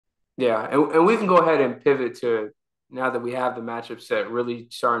Yeah, and we can go ahead and pivot to now that we have the matchup set, really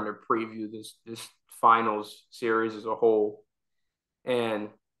starting to preview this finals series as a whole. And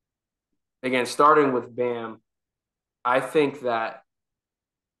again, starting with Bam, I think that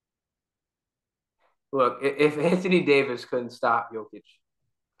look, if Anthony Davis couldn't stop Jokic,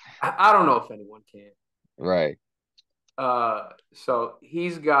 I don't know if anyone can. Right. So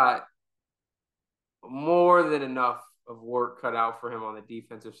he's got more than enough of work cut out for him on the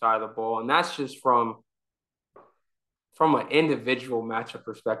defensive side of the ball, and that's just from an individual matchup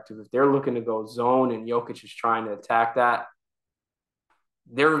perspective. If they're looking to go zone and Jokic is trying to attack that,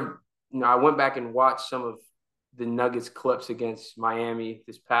 they're I went back and watched some of the Nuggets clips against Miami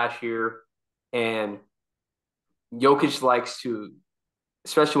this past year, and Jokic likes to,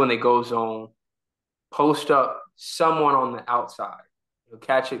 especially when they go zone, post up someone on the outside. He'll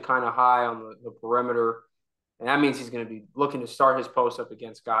catch it kind of high on the perimeter, and that means he's going to be looking to start his post up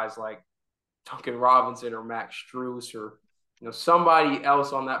against guys like Duncan Robinson or Max Strus or somebody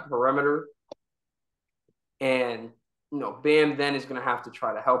else on that perimeter. And Bam then is going to have to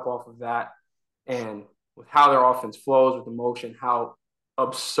try to help off of that. And with how their offense flows with emotion, how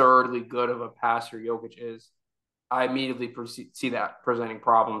absurdly good of a passer Jokic is, I immediately see that presenting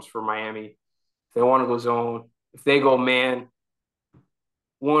problems for Miami. If they want to go zone, if they go man,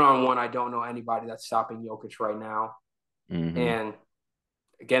 one on one, I don't know anybody that's stopping Jokic right now. Hmm. And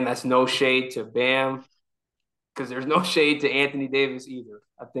again, that's no shade to Bam because there's no shade to Anthony Davis either.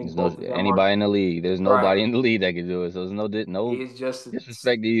 I think There's no both of them are anybody in the league. There's right. nobody in the league that can do it. So there's no He's just a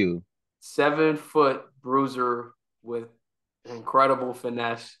disrespect to you. 7-foot bruiser with incredible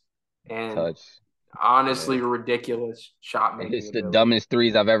finesse and Touch. Yeah. honestly ridiculous shot making It's the ability. dumbest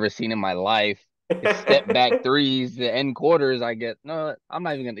threes I've ever seen in my life. His step back threes, the end quarters, I get. No, I'm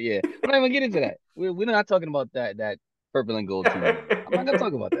not even gonna. Yeah, I'm not even gonna get into that. We're not talking about that purple and gold team anymore. I'm not gonna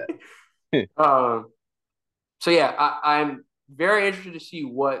talk about that. um, so yeah, I'm very interested to see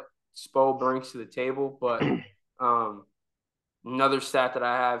what Spo brings to the table. But um, another stat that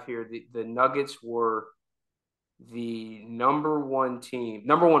I have here: the Nuggets were the number one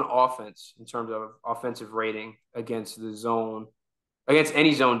offense in terms of offensive rating against the zone, against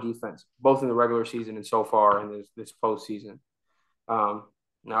any zone defense, both in the regular season and so far in this postseason. Um,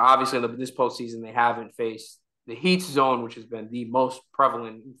 Now, obviously, in this postseason, they haven't faced the Heat's zone, which has been the most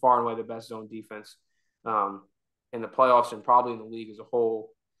prevalent, far and away the best zone defense um, in the playoffs and probably in the league as a whole.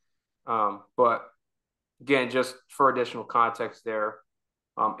 But again, just for additional context there,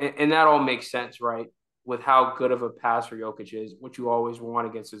 and that all makes sense, right? With how good of a passer Jokic is, what you always want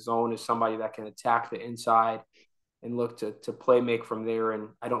against a zone is somebody that can attack the inside and look to play make from there. And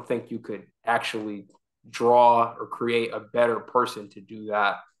I don't think you could actually draw or create a better person to do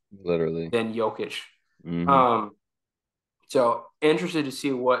that Literally. than Jokic. Hmm. Um, so interested to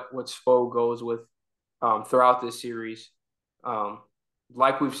see what Spo goes with throughout this series. Um,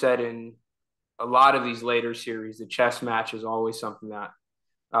 like we've said in a lot of these later series, the chess match is always something that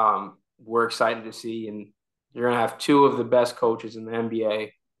we're excited to see, and you're going to have two of the best coaches in the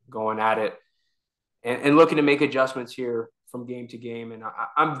NBA going at it and looking to make adjustments here from game to game. And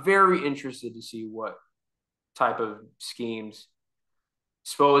I'm very interested to see what type of schemes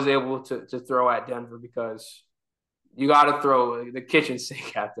Spo is able to throw at Denver because you got to throw the kitchen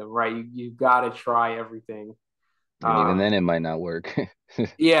sink at them, right? You got to try everything. And even Um, then, it might not work.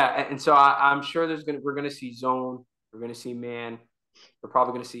 yeah, and so I'm sure we're gonna see zone, we're gonna see man, we're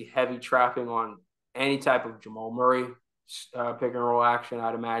probably gonna see heavy trapping on any type of Jamal Murray pick and roll action.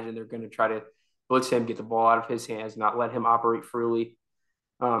 I'd imagine they're gonna try to blitz him, get the ball out of his hands, not let him operate freely.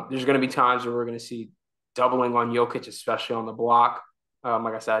 There's gonna be times where we're gonna see doubling on Jokic, especially on the block.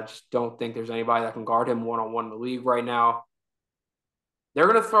 Like I said, I just don't think there's anybody that can guard him one on one in the league right now. They're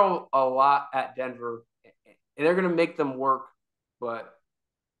going to throw a lot at Denver, and they're going to make them work. But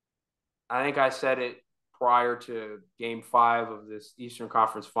I think I said it prior to Game 5 of this Eastern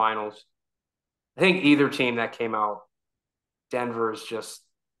Conference Finals. I think either team that came out, Denver is just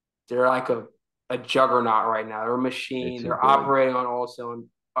they're like a juggernaut right now. They're a They're machine. too They're good. operating on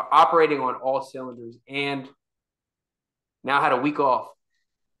all cylinders, and now had a week off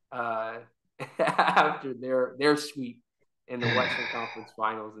uh, after their sweep in the Western Conference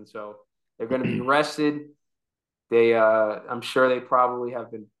Finals, and so they're going to be rested. I'm sure they probably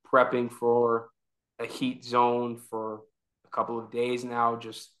have been prepping for a heat zone for a couple of days now,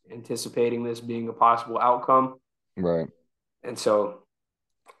 just anticipating this being a possible outcome. Right. And so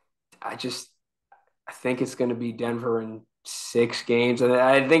I just I think it's going to be Denver in 6 games, and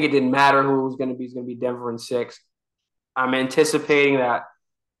I think it didn't matter who it was going to be. It's going to be Denver in 6. I'm anticipating that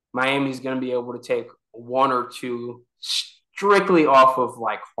Miami's going to be able to take one or two strictly off of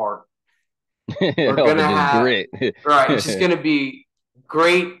like heart. We're Oh, gonna but just have grit. right. It's just gonna be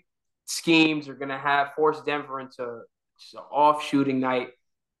great schemes. We're gonna have force Denver into just an off shooting night,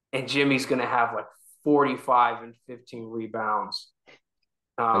 and Jimmy's gonna have like 45 and 15 rebounds.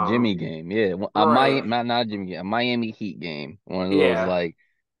 A Um, Jimmy game, yeah. A right. Miami, not a Jimmy game, a Miami Heat game. One of those Yeah. like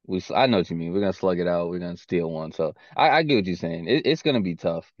I know what you mean. We're gonna slug it out. We're gonna steal one. So I get what you're saying. It's gonna be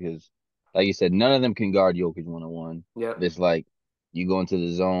tough because, like you said, none of them can guard Jokic 1-on-1. Yep. It's like you go into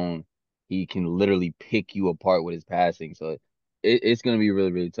the zone, he can literally pick you apart with his passing. So it's gonna be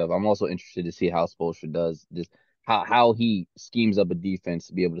really really tough. I'm also interested to see how Spoelstra does just how he schemes up a defense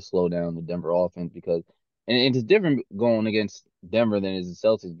to be able to slow down the Denver offense because and it's different going against Denver than it is the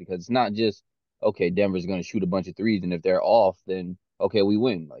Celtics because it's not just okay, Denver's going to shoot a bunch of threes, and if they're off, then okay, we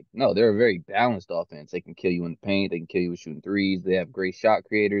win. Like, no, they're a very balanced offense. They can kill you in the paint. They can kill you with shooting threes. They have great shot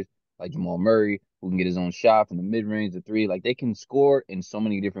creators like Jamal Murray, who can get his own shot from the mid range, the three. Like, they can score in so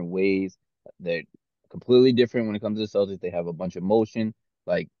many different ways. They're completely different when it comes to the Celtics. They have a bunch of motion.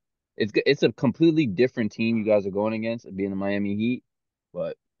 Like, it's a completely different team you guys are going against, being the Miami Heat.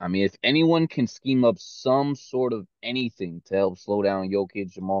 But I mean, if anyone can scheme up some sort of anything to help slow down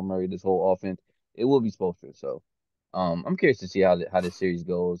Jokic, Jamal Murray, this whole offense, it will be Spoelstra. So, I'm curious to see how the series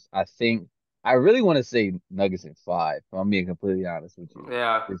goes. I really want to say Nuggets in five. If I'm being completely honest with you,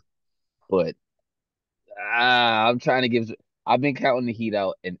 Yeah. but I'm trying to give. I've been counting the Heat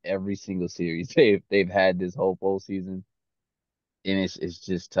out in every single series they've had this whole postseason, and it's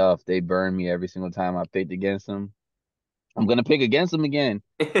just tough. They burn me every single time I picked against them. I'm gonna pick against them again,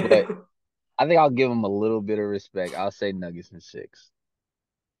 but I think I'll give them a little bit of respect. I'll say Nuggets in six.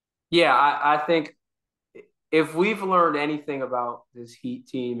 Yeah, I think if we've learned anything about this Heat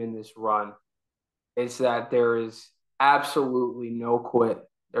team in this run, it's that there is absolutely no quit.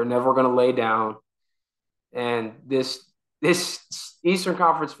 They're never going to lay down, and this Eastern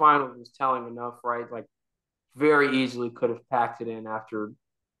Conference Finals is telling enough, right? Like very easily could have packed it in after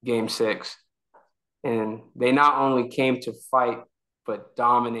Game 6, and they not only came to fight but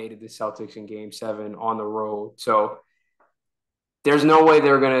dominated the Celtics in Game 7 on the road. So there's no way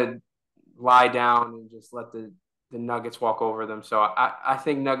they're going to lie down and just let the Nuggets walk over them. So I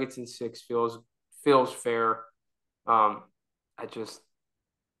think Nuggets in 6 feels fair. I just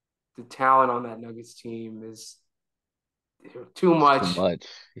the talent on that Nuggets team is too It's too much. much.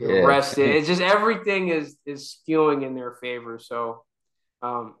 They're Yeah. rested. It's just everything is skewing in their favor. So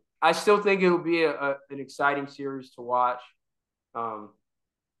I still think it'll be an exciting series to watch. Um,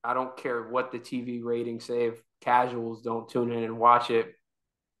 I don't care what the TV ratings say. If casuals don't tune in and watch it,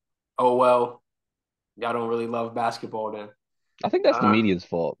 oh well, y'all don't really love basketball then. I think that's the Uh, media's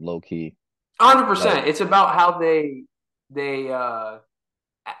fault, low key. Like 100%. It's about how they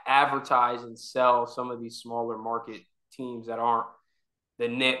advertise and sell some of these smaller market teams that aren't the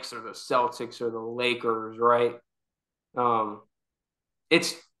Knicks or the Celtics or the Lakers, right? Um,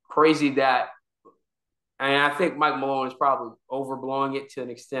 it's crazy that, and I think Mike Malone is probably overblowing it to an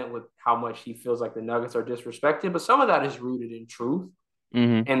extent with how much he feels like the Nuggets are disrespected, but some of that is rooted in truth.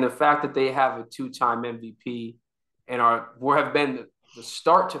 hmm And the fact that they have a two-time MVP and have been the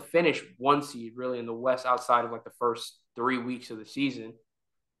start to finish one seed really in the West outside of like the first 3 weeks of the season.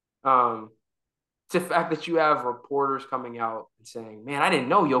 Um, it's the fact that you have reporters coming out and saying, "Man, I didn't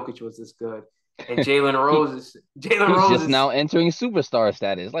know Jokic was this good," and he Jalen he's Rose just is now entering superstar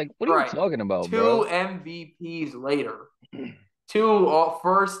status. Like, what are you right. talking about, Two bro? MVPs later, two all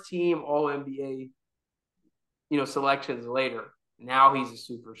first team All NBA, selections later. Now he's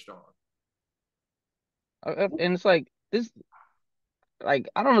a superstar. And it's like this. Like,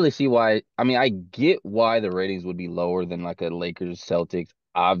 I don't really see why. I mean, I get why the ratings would be lower than like a Lakers Celtics,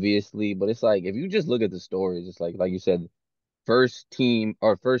 obviously, but it's like if you just look at the stories, it's like you said, first team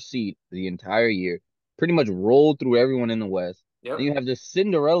or first seed the entire year, pretty much rolled through everyone in the West. Then Yep. you have this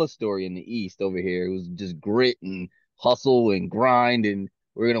Cinderella story in the East over here, who's just grit and hustle and grind, and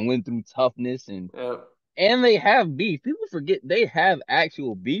we're gonna win through toughness Yep. and they have beef. People forget they have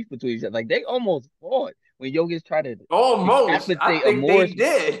actual beef between each other. Like they almost fought when Jokic tried to Almost. I decapitate a think they Morris.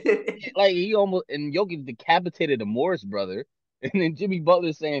 did. Like he almost and Jokic decapitated a Morris brother. And then Jimmy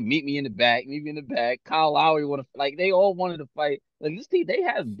Butler saying, "Meet me in the back, meet me in the back." Kyle Lowry want to like they all wanted to fight. Like this team, they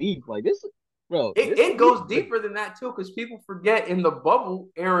have beef. Like this, bro. it, This it could be goes a good. deeper than that too, because people forget in the bubble,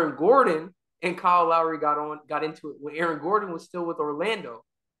 Aaron Gordon and Kyle Lowry got into it when Aaron Gordon was still with Orlando.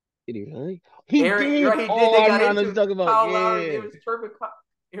 Did he really? He Aaron, did. right? He did. Oh, They got I know what into you're it. talking about. Kyle Lowry Yeah. gave his turban.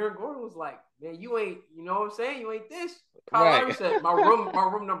 Aaron Gordon was like, man, you ain't, you know what I'm saying? You ain't this. Kyle Right. Lowry said, my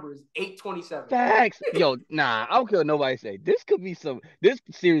room number is 827. Facts. Yo, nah, I don't care what nobody say. This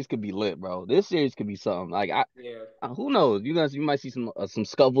series could be lit, bro. This series could be something. Yeah. Who knows? You might see some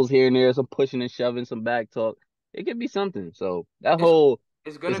scuffles here and there, some pushing and shoving, some back talk. It could be something. So It's it's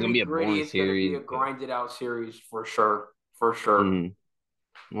it's gonna gonna be be a gritty. boring It's gonna be series. a Yeah. grinded out series for sure. For sure.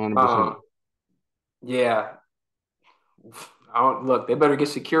 100%. Um, yeah. I don't look, they better get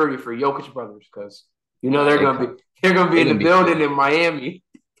security for Jokic brothers because you know Nah, they're gonna be they in the gonna be building chilling. in Miami.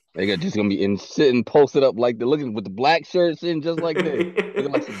 They got just gonna be in sitting posted up like they're looking with the black shirts in just like this,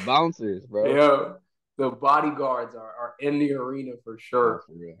 looking like some bouncers, bro. Yeah. The bodyguards are in the arena for Nah, sure.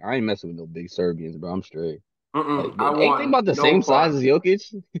 for real. I ain't messing with no big Serbians, bro. I'm straight. Like, I ain't they want about the no same size part. as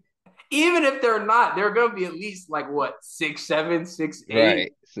Jokic? Even if they're not, they're gonna be at least like what 6'7", 6'8".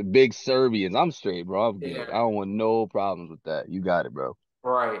 Right. Some big Serbians. I'm straight, bro. I'm good. Yeah, I don't want no problems with that. You got it, bro.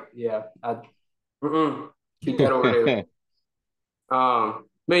 right. Yeah, keep that over there.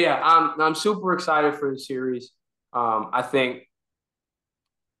 But yeah, I'm super excited for the series. I think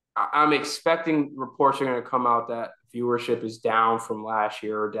I'm expecting reports are going to come out that viewership is down from last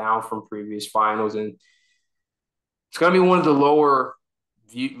year or down from previous finals, and it's going to be one of the lower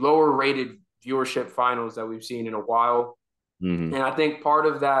rated viewership finals that we've seen in a while. Hmm. And I think part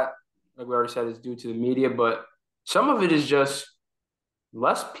of that, like we already said, is due to the media, but some of it is just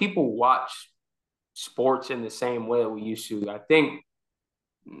less people watch sports in the same way that we used to. I think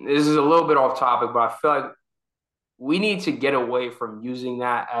this is a little bit off topic, but I feel like we need to get away from using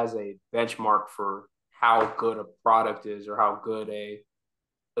that as a benchmark for how good a product is or how good a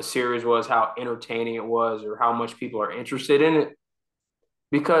series was, how entertaining it was, or how much people are interested in it.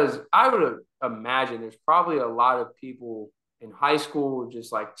 Because I would imagine there's probably a lot of people in high school,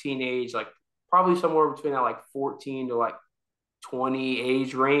 just like teenage, like probably somewhere between that like 14 to like 20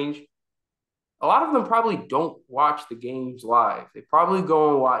 age range. A lot of them probably don't watch the games live. They probably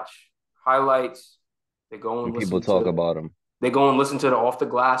go and watch highlights. They go and And people listen talk to about them. they go and listen to the Off the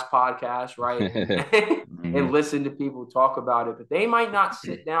Glass podcast, right? And and Hmm. listen to people talk about it, but they might not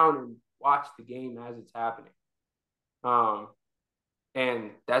sit down and watch the game as it's happening. Um, and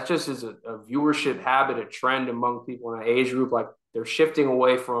that just is a viewership habit, a trend among people in that age group. Like they're shifting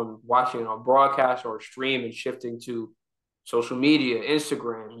away from watching on broadcast or stream and shifting to social media,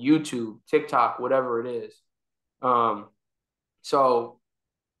 Instagram, YouTube, TikTok, whatever it is. Um, so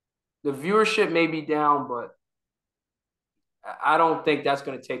the viewership may be down, but I don't think that's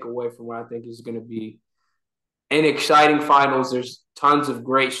going to take away from what I think is going to be an exciting finals. There's tons of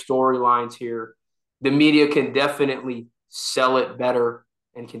great storylines here. The media can definitely sell it better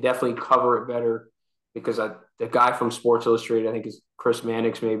and can definitely cover it better because the guy from Sports Illustrated, I think is Chris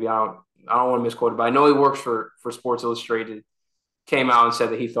Mannix, maybe I don't want to misquote it, but I know he works for Sports Illustrated. Came out and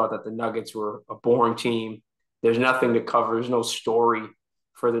said that he thought that the Nuggets were a boring team. There's nothing to cover. There's no story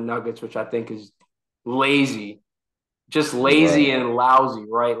for the Nuggets, which I think is lazy, just lazy Right. and lousy,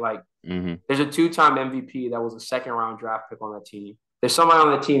 right? Like Hmm. there's a two-time MVP that was a second-round draft pick on that team. There's somebody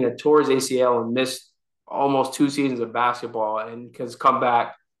on the team that tore his ACL and missed almost 2 seasons of basketball and has come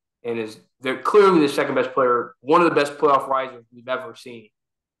back and is they're clearly the second best player, one of the best playoff risers we've ever seen,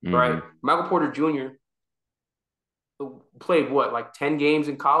 right? Hmm. Michael Porter Jr. played what, like 10 games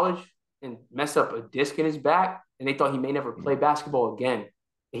in college and messed up a disc in his back, and they thought he may never play basketball again.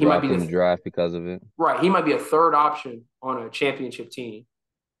 He might be Dropped in the draft because of it. right. He might be a third option on a championship team.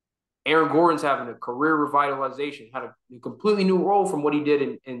 Aaron Gordon's having a career revitalization, had a completely new role from what he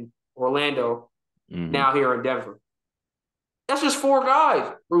did in Orlando, Hmm. now here in Denver. That's just four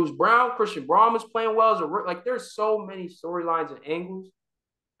guys. Bruce Brown, Christian Braun is playing well as a like. There's so many storylines and angles.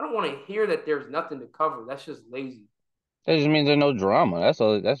 I don't want to hear that there's nothing to cover. That's just lazy. That just means there's no drama. That's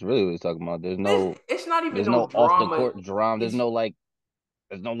all. That's really what he's talking about. It's not even There's no no off the drama. court drama. It's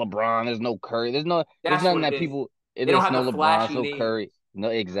There's no LeBron. There's no Curry. There's that's nothing what it that is. people. They don't It's have the no LeBron. It's flashy no names. Curry. No,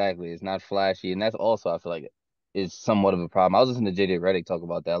 exactly. It's not flashy, and that's also I feel like is somewhat of a problem. I was listening to JJ Redick talk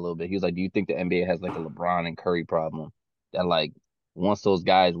about that a little bit. He was like, "Do you think the NBA has like a LeBron and Curry problem? That like once those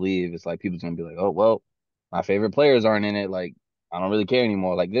guys leave, it's like people's gonna be like, oh well, my favorite players aren't in it. Like I don't really care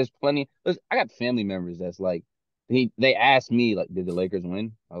anymore. Like there's plenty. Listen, I got family members that's like they asked me like, did the Lakers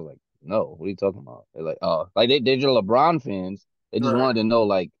win? I was like, no. What are you talking about? They're like, oh, like they're just LeBron fans. They just Right. wanted to know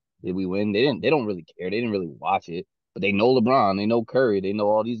like, did we win? They didn't. They don't really care. They didn't really watch it, but they know LeBron. They know Curry. They know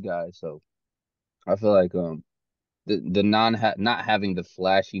all these guys. So I feel like the not having the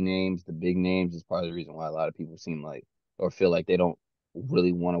flashy names, the big names is part of the reason why a lot of people seem like or feel like they don't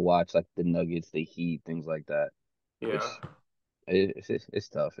really want to watch like the Nuggets, the Heat, things like that. Yeah. Which it's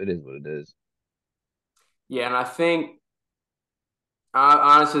tough. It is what it is. Yeah, and I think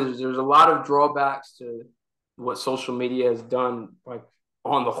Honestly, there's a lot of drawbacks to what social media has done, like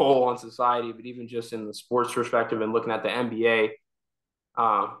on the whole on society, but even just in the sports perspective and looking at the NBA,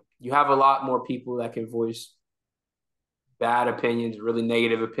 you have a lot more people that can voice bad opinions, really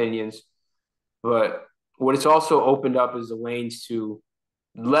negative opinions. But what it's also opened up is the lanes to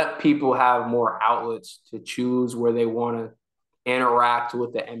let people have more outlets to choose where they want to interact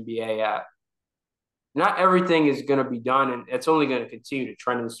with the NBA at. Not everything is going to be done, and it's only going to continue to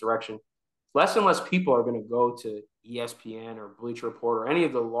trend in this direction. Less and less people are going to go to ESPN or Bleacher Report or any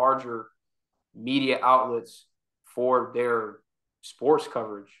of the larger media outlets for their sports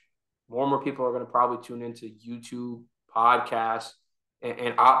coverage. More and more people are going to probably tune into YouTube podcasts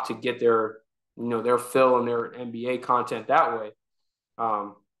and opt to get their their fill and their NBA content that way.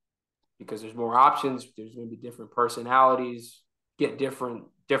 Um, because there's more options. There's going to be different personalities, get different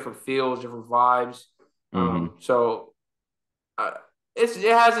feels, different vibes. Hmm. So uh, it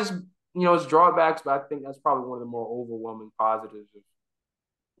has its its drawbacks, but I think that's probably one of the more overwhelming positives of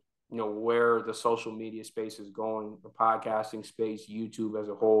where the social media space is going, the podcasting space, YouTube as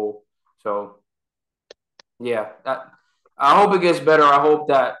a whole. So yeah, I hope it gets better. I hope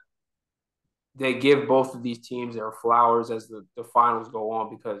that they give both of these teams their flowers as the finals go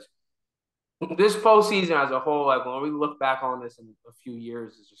on because this postseason as a whole, like when we look back on this in a few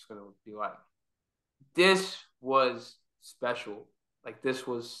years, it's just gonna be like this was special. Like this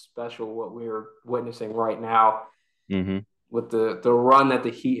was special what we're witnessing right now Hmm. with the run that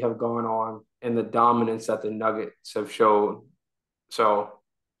the Heat have gone on and the dominance that the Nuggets have shown. So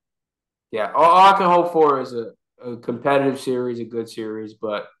yeah, all I can hope for is a competitive series, a good series,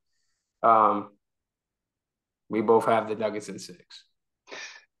 but um, we both have the Nuggets in six.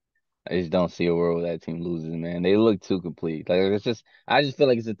 I just don't see a world where that team loses, man. They look too complete. Like it's just, I just feel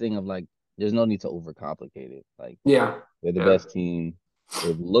like it's a thing of like, there's no need to overcomplicate it. Like Yeah, they're the yeah, best team.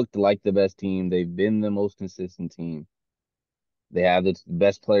 They've looked like the best team. They've been the most consistent team. They have the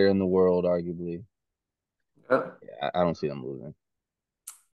best player in the world, arguably. yeah. Yeah, I don't see them losing.